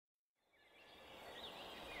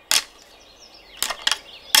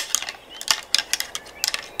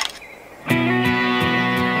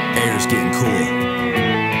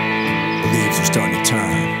starting to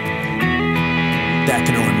turn. That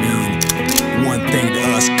can only mean one thing to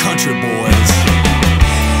us country boys.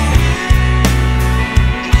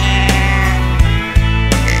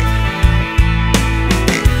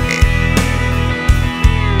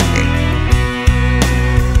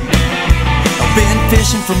 Been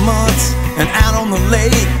fishing for months and out on the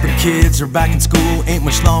lake, but kids are back in school, ain't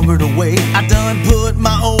much longer to wait. I done put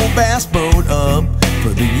my old bass boat up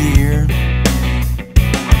for the year.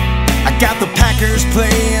 I got the Packers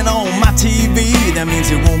playing on my TV. That means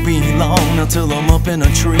it won't be long until I'm up in a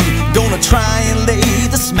tree, gonna try and lay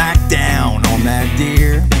the smack down on that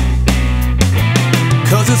deer.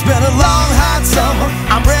 Cause it's been a long hot summer,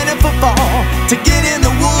 I'm ready for fall, to get in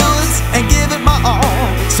the woods and give it my all.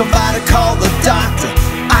 Somebody call the doctor,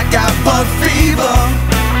 I got bug fever.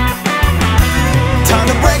 Time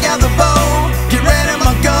to break out the bow, get ready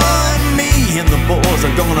my gun. Me and the boys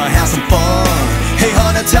are gonna have some fun. Hey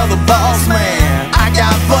honey, tell the boss man, I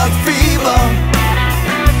got bug fever.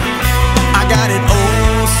 I got it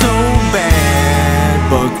oh so bad,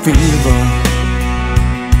 bug fever.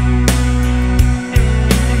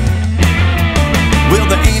 Well,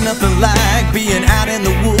 there ain't nothing like being out in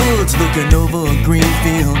the woods, looking over a green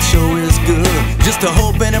field, sure is good. Just a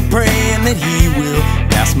hoping and praying that he will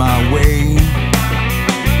pass my way.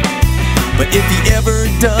 But if he ever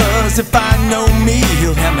does, if I know me,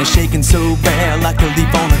 he'll have me shaking so bad like a leaf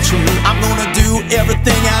on a tree. I'm gonna do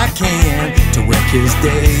everything I can to wreck his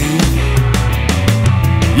day.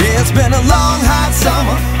 Yeah, it's been a long hot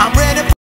summer, I'm ready